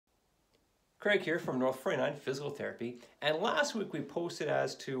Craig here from North 49 Physical Therapy, and last week we posted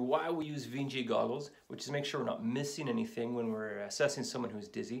as to why we use VNG goggles, which is to make sure we're not missing anything when we're assessing someone who's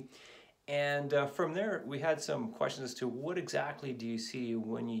dizzy. And from there we had some questions as to what exactly do you see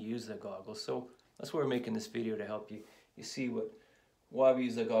when you use the goggles. So that's why we're making this video, to help you see why we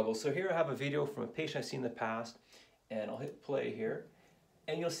use the goggles. So here I have a video from a patient I've seen in the past, and I'll hit play here,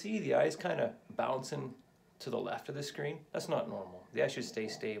 and you'll see the eyes kind of bouncing to the left of the screen. That's not normal. The eyes should stay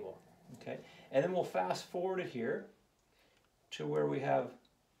stable. Okay, and then we'll fast forward it here to where we have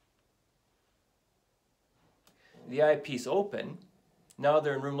the eyepiece open. Now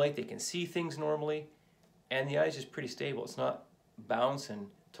they're in room light, they can see things normally, and the eye's just pretty stable. It's not bouncing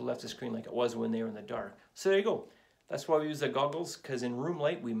to left of the screen like it was when they were in the dark. So there you go. That's why we use the goggles, because in room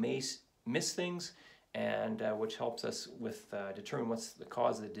light we may miss things, and which helps us with determining what's the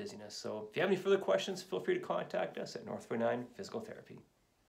cause of the dizziness. So if you have any further questions, feel free to contact us at North 49 Physical Therapy.